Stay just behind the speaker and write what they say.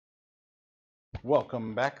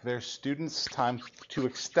Welcome back there, students. Time to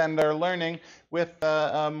extend our learning with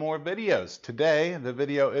more videos. Today, the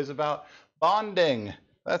video is about bonding.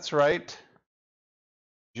 That's right.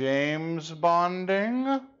 James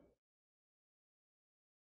bonding.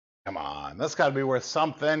 Come on, that's got to be worth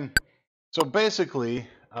something. So basically,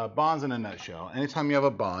 bonds in a nutshell. Anytime you have a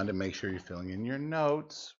bond, and make sure you're filling in your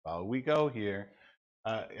notes while we go here.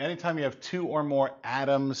 Anytime you have two or more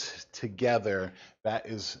atoms together,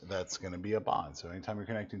 that's going to be a bond. So anytime you're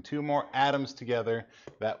connecting two or more atoms together,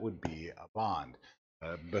 that would be a bond.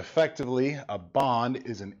 But effectively, a bond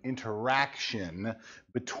is an interaction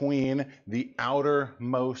between the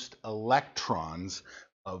outermost electrons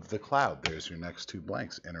of the cloud. There's your next two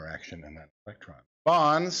blanks, interaction and then electron.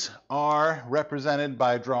 Bonds are represented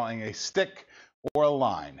by drawing a stick or a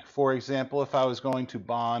line. For example, if I was going to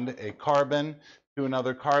bond a carbon to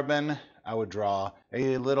another carbon, I would draw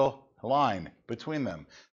a little line between them.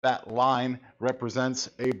 That line represents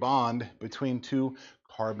a bond between two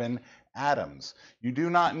carbon atoms. You do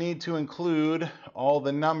not need to include all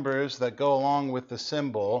the numbers that go along with the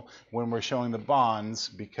symbol when we're showing the bonds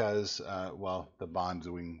because, well, the bond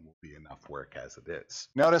doing will be enough work as it is.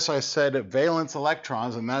 Notice I said valence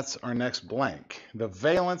electrons, and that's our next blank. The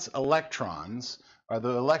valence electrons are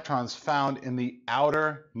the electrons found in the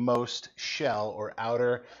outermost shell or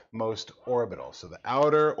outermost orbital. So the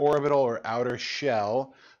outer orbital or outer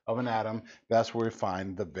shell of an atom, that's where we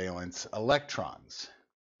find the valence electrons.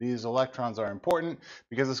 These electrons are important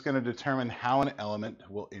because it's going to determine how an element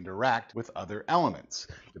will interact with other elements.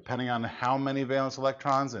 Depending on how many valence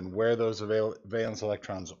electrons and where those valence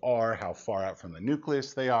electrons are, how far out from the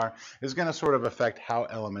nucleus they are, is going to sort of affect how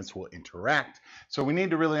elements will interact. So we need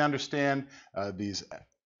to really understand these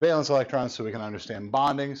valence electrons so we can understand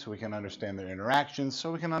bonding, so we can understand their interactions,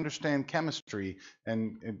 so we can understand chemistry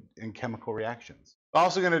and chemical reactions.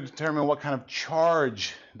 Also going to determine what kind of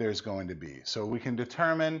charge there's going to be. So we can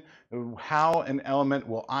determine how an element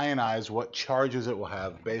will ionize, what charges it will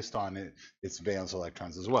have based on its valence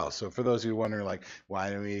electrons as well. So for those of you wondering, like, why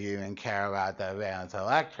do we even care about the valence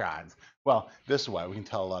electrons? Well, this is why. We can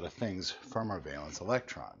tell a lot of things from our valence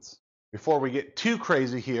electrons. Before we get too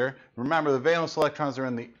crazy here, remember the valence electrons are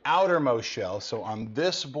in the outermost shell. So on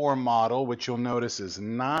this Bohr model, which you'll notice is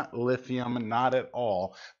not lithium, not at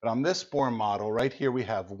all, but on this Bohr model right here we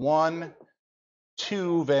have 1,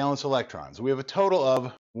 2 valence electrons. We have a total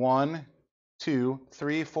of 1, 2,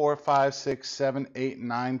 3, 4, 5, 6, 7, 8,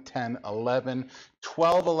 9, 10, 11,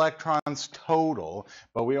 12 electrons total,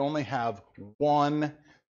 but we only have 1,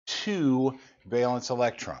 2 valence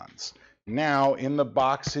electrons. Now, in the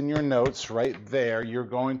box in your notes right there, you're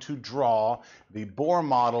going to draw the Bohr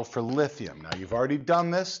model for lithium. Now, you've already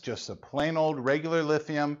done this, just a plain old regular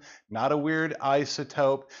lithium, not a weird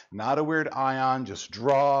isotope, not a weird ion. Just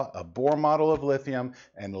draw a Bohr model of lithium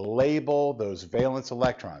and label those valence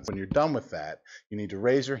electrons. When you're done with that, you need to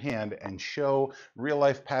raise your hand and show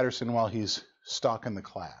real-life Patterson while he's stalking the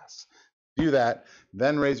class. Do that,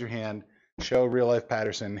 then raise your hand, show real-life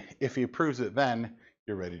Patterson. If he approves it, then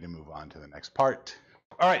you're ready to move on to the next part.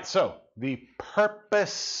 All right, so the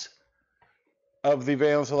purpose of the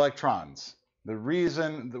valence electrons, the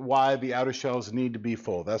reason why the outer shells need to be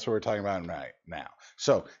full, that's what we're talking about right now.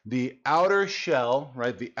 So the outer shell,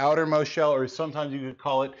 right, the outermost shell, or sometimes you could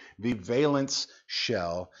call it the valence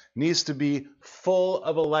shell, needs to be full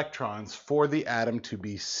of electrons for the atom to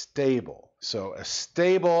be stable. So a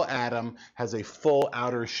stable atom has a full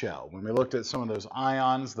outer shell. When we looked at some of those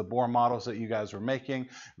ions, the Bohr models that you guys were making,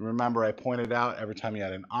 remember I pointed out every time you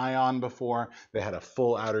had an ion before, they had a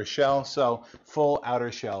full outer shell. So full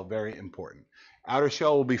outer shell, very important. Outer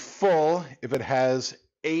shell will be full if it has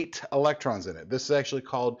 8 electrons in it. This is actually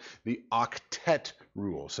called the octet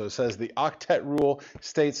rule. So it says the octet rule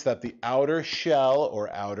states that the outer shell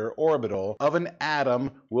or outer orbital of an atom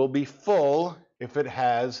will be full if it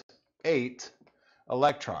has 8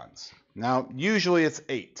 electrons. Now, usually it's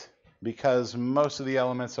 8 because most of the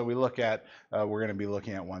elements that we look at, we're going to be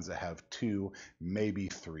looking at ones that have 2, maybe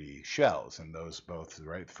 3 shells. And those both,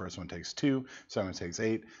 right? The first one takes 2, second one takes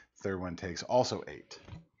 8, third one takes also 8.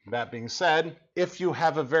 That being said, if you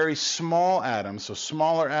have a very small atom, so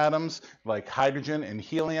smaller atoms like hydrogen and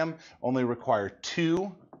helium only require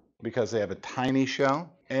 2 because they have a tiny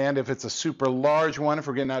shell. And if it's a super large one, if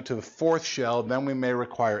we're getting out to the 4th shell, then we may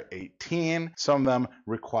require 18. Some of them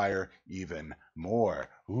require even more.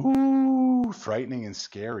 Ooh, frightening and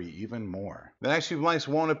scary, even more. The next few blanks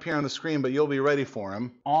won't appear on the screen, but you'll be ready for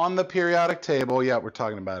them. On the periodic table, yeah, we're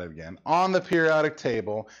talking about it again. On the periodic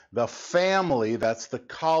table, the family, that's the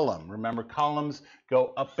column. Remember, columns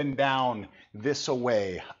go up and down, this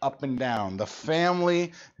away, up and down. The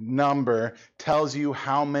family number tells you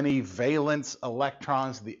how many valence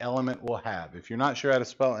electrons the element will have. If you're not sure how to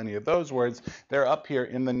spell any of those words, they're up here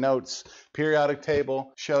in the notes. Periodic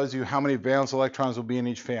table shows you how many valence electrons will be in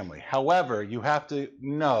each family. However, you have to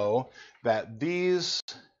know that these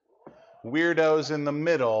weirdos in the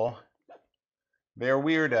middle, they're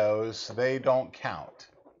weirdos, they don't count.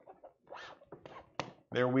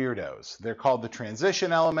 They're weirdos. They're called the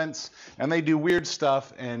transition elements, and they do weird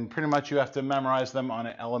stuff, and pretty much you have to memorize them on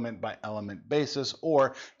an element by element basis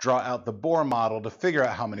or draw out the Bohr model to figure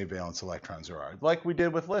out how many valence electrons there are. Like we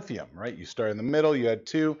did with lithium, right? You start in the middle, you had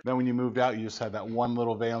 2, then when you moved out, you just had that one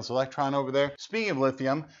little valence electron over there. Speaking of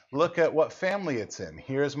lithium, look at what family it's in.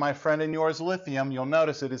 Here's my friend and yours, lithium. You'll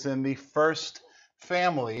notice it is in the first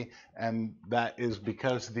family, and that is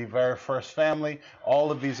because the very first family,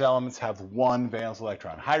 all of these elements have 1 valence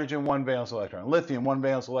electron. Hydrogen, 1 valence electron. Lithium, 1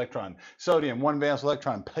 valence electron. Sodium, 1 valence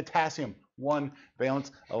electron. Potassium, 1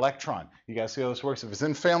 valence electron. You guys see how this works? If it's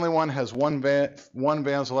in family 1, has one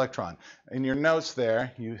valence electron. In your notes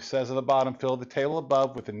there, you says at the bottom, fill the table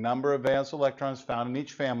above with the number of valence electrons found in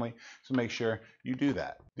each family, so make sure you do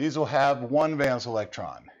that. These will have 1 valence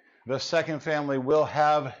electron. The second family will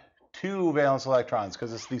have 2 valence electrons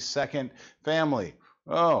because it's the second family.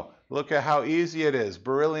 Oh, look at how easy it is.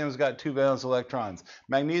 Beryllium's got 2 valence electrons.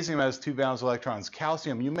 Magnesium has 2 valence electrons.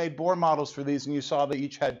 Calcium, you made Bohr models for these and you saw they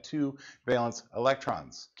each had 2 valence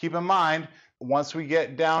electrons. Keep in mind, once we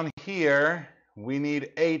get down here, we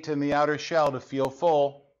need 8 in the outer shell to feel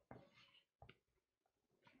full.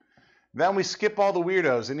 Then we skip all the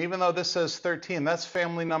weirdos, and even though this says 13, that's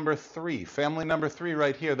family number 3. Family number 3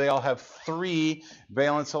 right here, they all have 3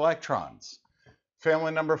 valence electrons.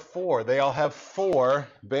 Family number 4, they all have 4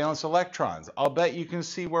 valence electrons. I'll bet you can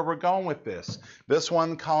see where we're going with this. This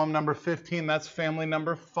one, column number 15, that's family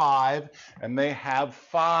number 5, and they have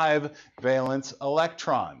 5 valence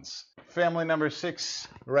electrons. Family number 6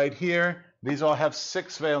 right here, these all have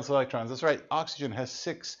 6 valence electrons. That's right, oxygen has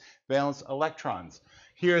 6 valence electrons.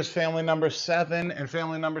 Here's family number 7, and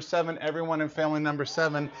family number 7, everyone in family number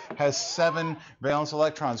 7 has 7 valence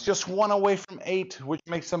electrons. Just 1 away from 8, which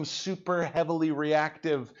makes them super heavily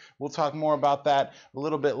reactive. We'll talk more about that a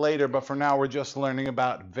little bit later, but for now we're just learning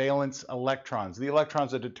about valence electrons, the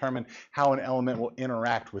electrons that determine how an element will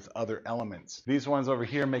interact with other elements. These ones over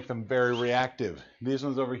here make them very reactive. These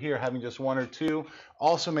ones over here, having just 1 or 2,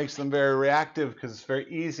 also makes them very reactive because it's very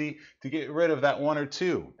easy to get rid of that 1 or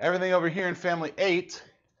 2. Everything over here in family 8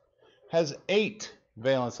 has 8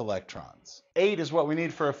 valence electrons. 8 is what we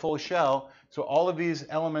need for a full shell. So all of these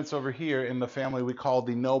elements over here in the family we call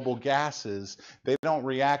the noble gases, they don't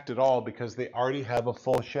react at all because they already have a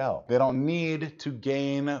full shell. They don't need to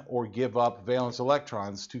gain or give up valence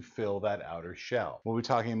electrons to fill that outer shell. We'll be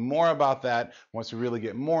talking more about that once we really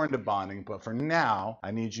get more into bonding, but for now,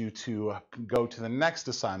 I need you to go to the next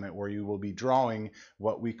assignment where you will be drawing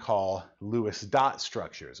what we call Lewis dot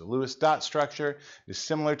structures. A Lewis dot structure is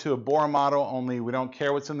similar to a Bohr model, only we don't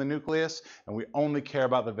care what's in the nucleus, and we only care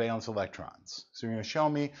about the valence electrons. So you're going to show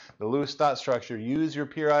me the Lewis dot structure, use your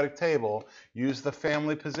periodic table, use the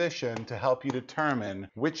family position to help you determine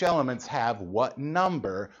which elements have what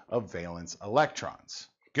number of valence electrons.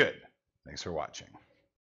 Good. Thanks for watching.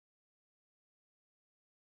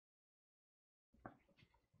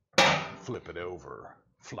 Flip it over,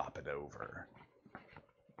 flop it over.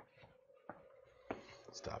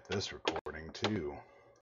 Stop this recording too.